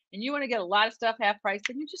stuff and you want to get a lot of stuff half price,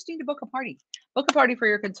 then you just need to book a party. Book a party for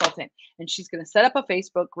your consultant, and she's going to set up a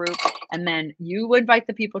Facebook group, and then you invite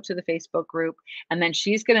the people to the Facebook group, and then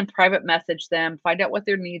she's going to private message them, find out what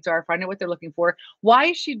their needs are, find out what they're looking for. Why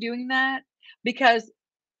is she doing that? Because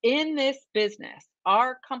in this business,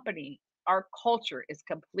 our company, our culture is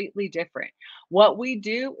completely different. What we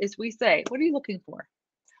do is we say, what are you looking for?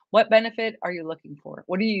 What benefit are you looking for?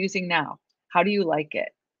 What are you using now? How do you like it?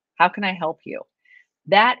 How can I help you?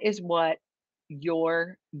 That is what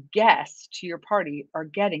your guests to your party are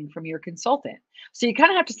getting from your consultant. So you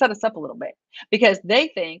kind of have to set us up a little bit because they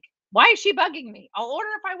think, why is she bugging me? I'll order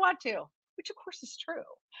if I want to, which of course is true.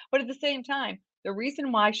 But at the same time, the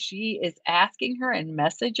reason why she is asking her and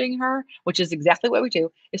messaging her, which is exactly what we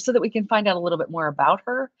do, is so that we can find out a little bit more about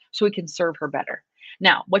her so we can serve her better.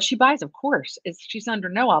 Now, what she buys, of course, is she's under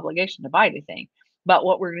no obligation to buy anything. But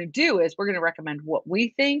what we're going to do is we're going to recommend what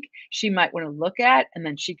we think she might want to look at, and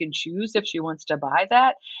then she can choose if she wants to buy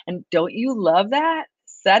that. And don't you love that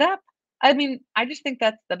setup? I mean, I just think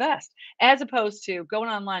that's the best, as opposed to going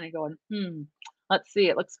online and going, let's see,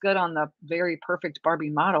 it looks good on the very perfect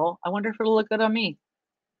Barbie model. I wonder if it'll look good on me.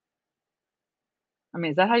 I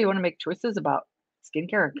mean, is that how you want to make choices about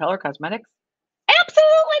skincare and color cosmetics? Absolutely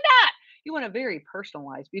not. You want a very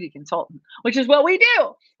personalized beauty consultant, which is what we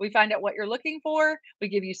do. We find out what you're looking for. We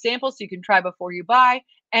give you samples so you can try before you buy.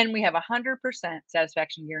 And we have 100%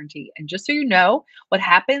 satisfaction guarantee. And just so you know, what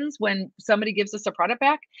happens when somebody gives us a product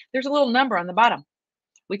back, there's a little number on the bottom.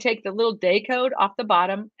 We take the little day code off the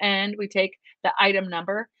bottom and we take the item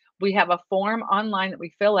number. We have a form online that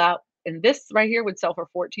we fill out. And this right here would sell for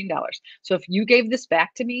 $14. So if you gave this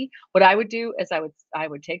back to me, what I would do is I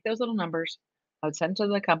would take those little numbers, I would send to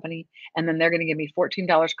the company, and then they're going to give me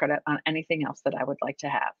 $14 credit on anything else that I would like to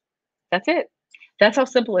have. That's it. That's how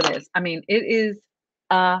simple it is. I mean, it is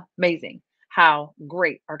amazing how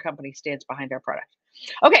great our company stands behind our product.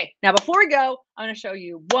 Okay, now before we go, I'm going to show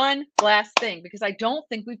you one last thing because I don't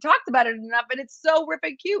think we've talked about it enough and it's so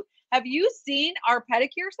ripping cute. Have you seen our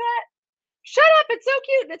pedicure set? Shut up, it's so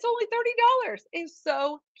cute. It's only $30. It's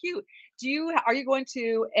so cute. Are you going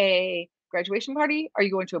to a graduation party? Are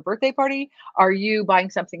you going to a birthday party? Are you buying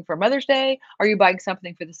something for Mother's Day? Are you buying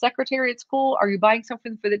something for the secretary at school? Are you buying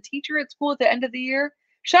something for the teacher at school at the end of the year?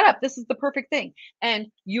 Shut up. This is the perfect thing. And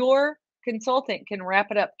your consultant can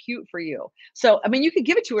wrap it up cute for you. So, I mean, you could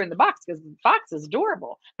give it to her in the box because the box is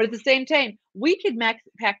adorable. But at the same time, we could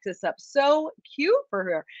pack this up so cute for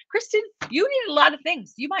her. Kristen, you need a lot of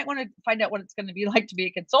things. You might want to find out what it's going to be like to be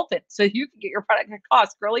a consultant so you can get your product at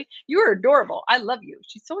cost. Girlie, you are adorable. I love you.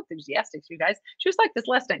 She's so enthusiastic, you guys. She was like this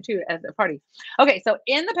last night too at the party. Okay, so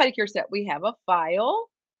in the pedicure set, we have a file.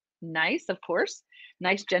 Nice, of course.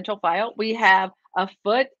 Nice, gentle file. We have a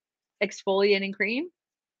foot exfoliating cream.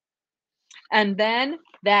 And then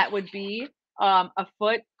that would be a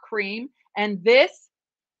foot cream. And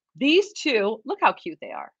these two, look how cute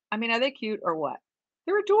they are. I mean, are they cute or what?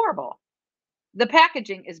 They're adorable. The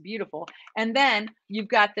packaging is beautiful. And then you've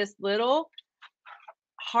got this little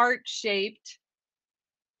heart-shaped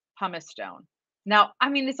pumice stone. Now, I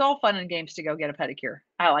mean, it's all fun and games to go get a pedicure.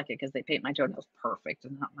 I like it because they paint my toenails perfect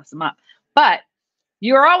and not mess them up. But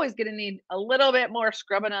you're always going to need a little bit more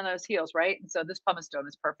scrubbing on those heels, right? And so this pumice stone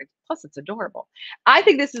is perfect. Plus, it's adorable. I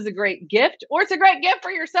think this is a great gift, or it's a great gift for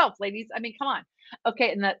yourself, ladies. I mean, come on.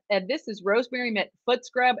 Okay, and this is rosemary mint foot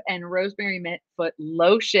scrub and rosemary mint foot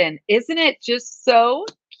lotion. Isn't it just so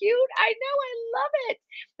cute? I know, I love it.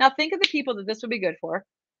 Now think of the people that this would be good for,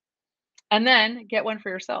 and then get one for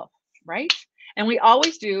yourself, right? And we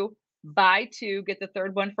always do buy two, get the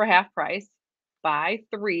third one for half price. Buy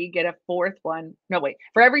three, get a fourth one. No, wait.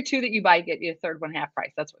 For every two that you buy, get you a third one half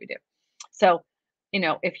price. That's what we do. So,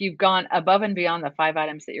 if you've gone above and beyond the 5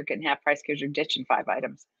 items that you're getting half price because you're ditching 5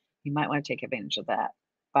 items, you might want to take advantage of that.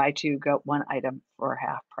 Buy two, get one item for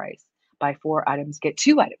half price. Buy 4 items, get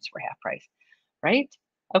 2 items for half price, right?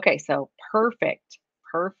 Okay, so perfect,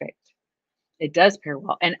 perfect. It does pair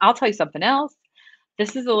well. And I'll tell you something else.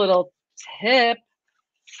 This is a little tip.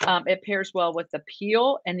 It pairs well with the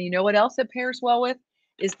peel. And you know what else it pairs well with?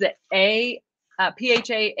 Is the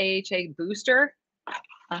PHA AHA booster.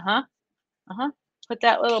 Put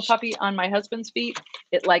that little puppy on my husband's feet.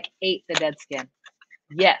 It like ate the dead skin.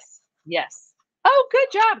 Yes, yes. Oh, good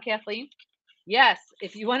job, Kathleen. Yes,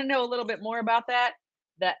 if you want to know a little bit more about that,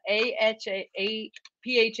 the PHA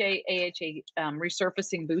AHA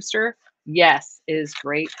resurfacing booster, yes, is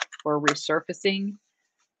great for resurfacing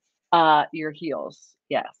your heels.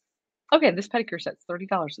 Yes. Okay, this pedicure set's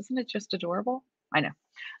 $30. Isn't it just adorable? I know.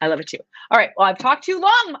 I love it too. All right. Well, I've talked too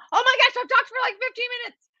long. Oh my gosh, I've talked for like 15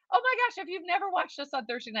 minutes. Oh my gosh, if you've never watched us on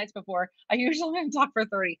Thursday nights before, I usually talk for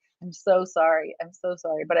 30. I'm so sorry. I'm so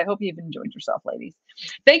sorry. But I hope you've enjoyed yourself, ladies.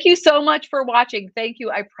 Thank you so much for watching. Thank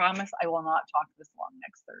you. I promise I will not talk this long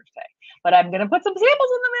next Thursday. But I'm going to put some samples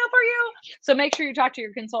in the mail for you. So make sure you talk to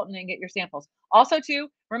your consultant and get your samples. Also, too,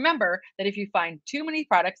 remember that if you find too many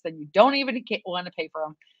products, then you don't even want to pay for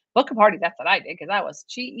them. Book a party. That's what I did because I was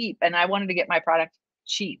cheap and I wanted to get my product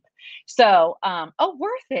cheap. So,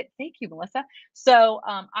 worth it. Thank you, Melissa. So,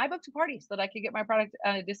 I booked a party so that I could get my product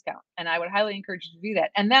at a discount, and I would highly encourage you to do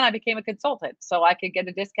that. And then I became a consultant so I could get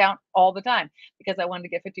a discount all the time because I wanted to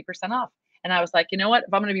get 50% off. And I was like, you know what?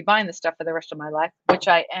 If I'm going to be buying this stuff for the rest of my life, which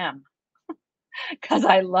I am, because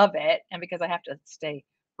I love it and because I have to stay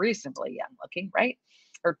reasonably young looking, right?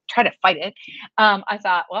 Or try to fight it. I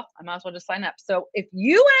thought, well, I might as well just sign up. So if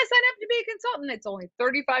you want to sign up to be a consultant, it's only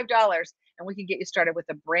 $35 and we can get you started with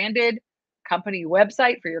a branded company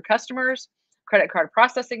website for your customers, credit card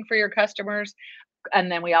processing for your customers.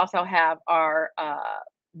 And then we also have our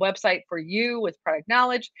website for you with product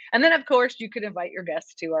knowledge. And then, of course, you could invite your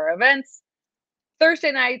guests to our events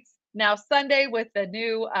Thursday nights, now Sunday with the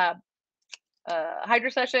new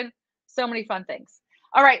Hydra session. So many fun things.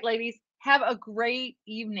 All right, ladies. Have a great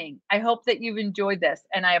evening. I hope that you've enjoyed this.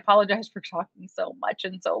 And I apologize for talking so much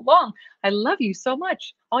and so long. I love you so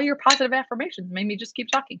much. All your positive affirmations made me just keep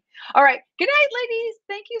talking. All right. Good night, ladies.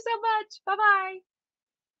 Thank you so much. Bye-bye.